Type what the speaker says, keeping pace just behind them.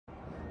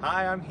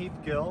Hi, I'm Heath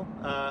Gill.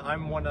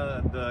 I'm one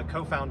of the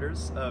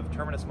co-founders of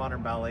Terminus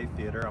Modern Ballet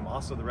Theater. I'm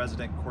also the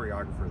resident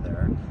choreographer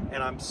there.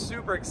 And I'm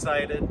super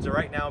excited to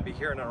right now be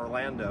here in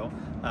Orlando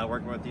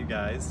working with you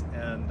guys.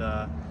 And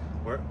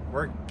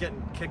we're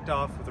getting kicked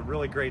off with a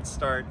really great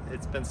start.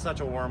 It's been such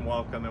a warm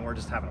welcome and we're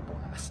just having a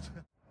blast.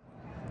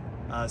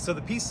 So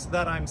the piece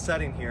that I'm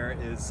setting here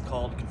is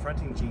called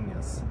Confronting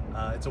Genius.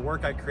 It's a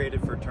work I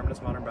created for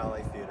Terminus Modern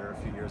Ballet Theater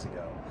a few years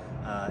ago.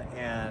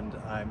 And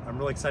I'm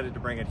really excited to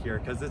bring it here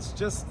because it's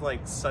just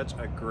like such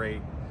a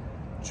great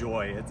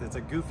joy. It's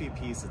a goofy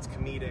piece, it's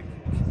comedic,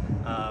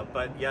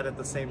 but yet at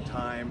the same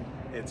time,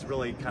 it's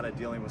really kind of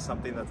dealing with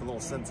something that's a little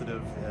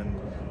sensitive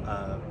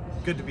and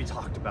good to be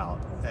talked about.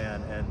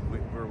 And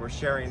we're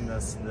sharing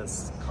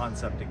this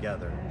concept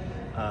together.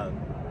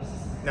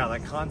 Now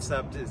that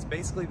concept is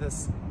basically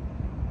this: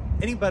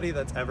 anybody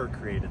that's ever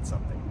created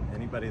something,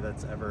 anybody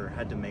that's ever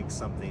had to make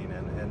something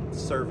and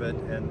serve it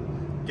and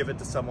give it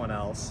to someone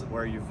else,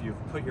 where you've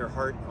put your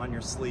heart on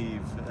your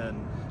sleeve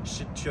and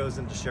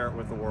chosen to share it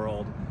with the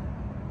world,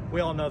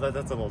 we all know that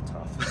that's a little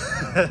tough.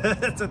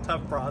 It's a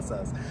tough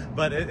process,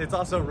 but it's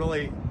also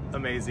really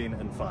amazing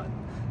and fun.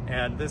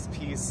 And this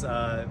piece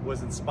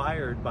was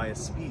inspired by a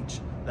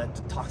speech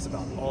that talks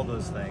about all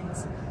those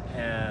things,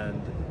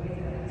 and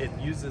it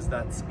uses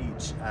that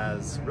speech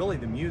as really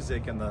the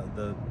music and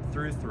the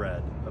through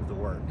thread of the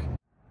work.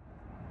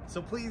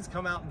 So please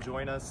come out and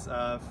join us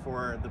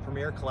for the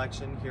premiere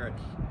collection here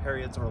at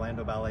Harriet's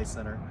Orlando Ballet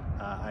Center.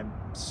 I'm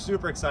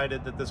super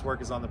excited that this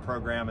work is on the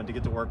program and to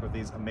get to work with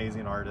these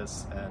amazing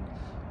artists and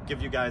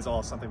give you guys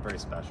all something very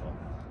special.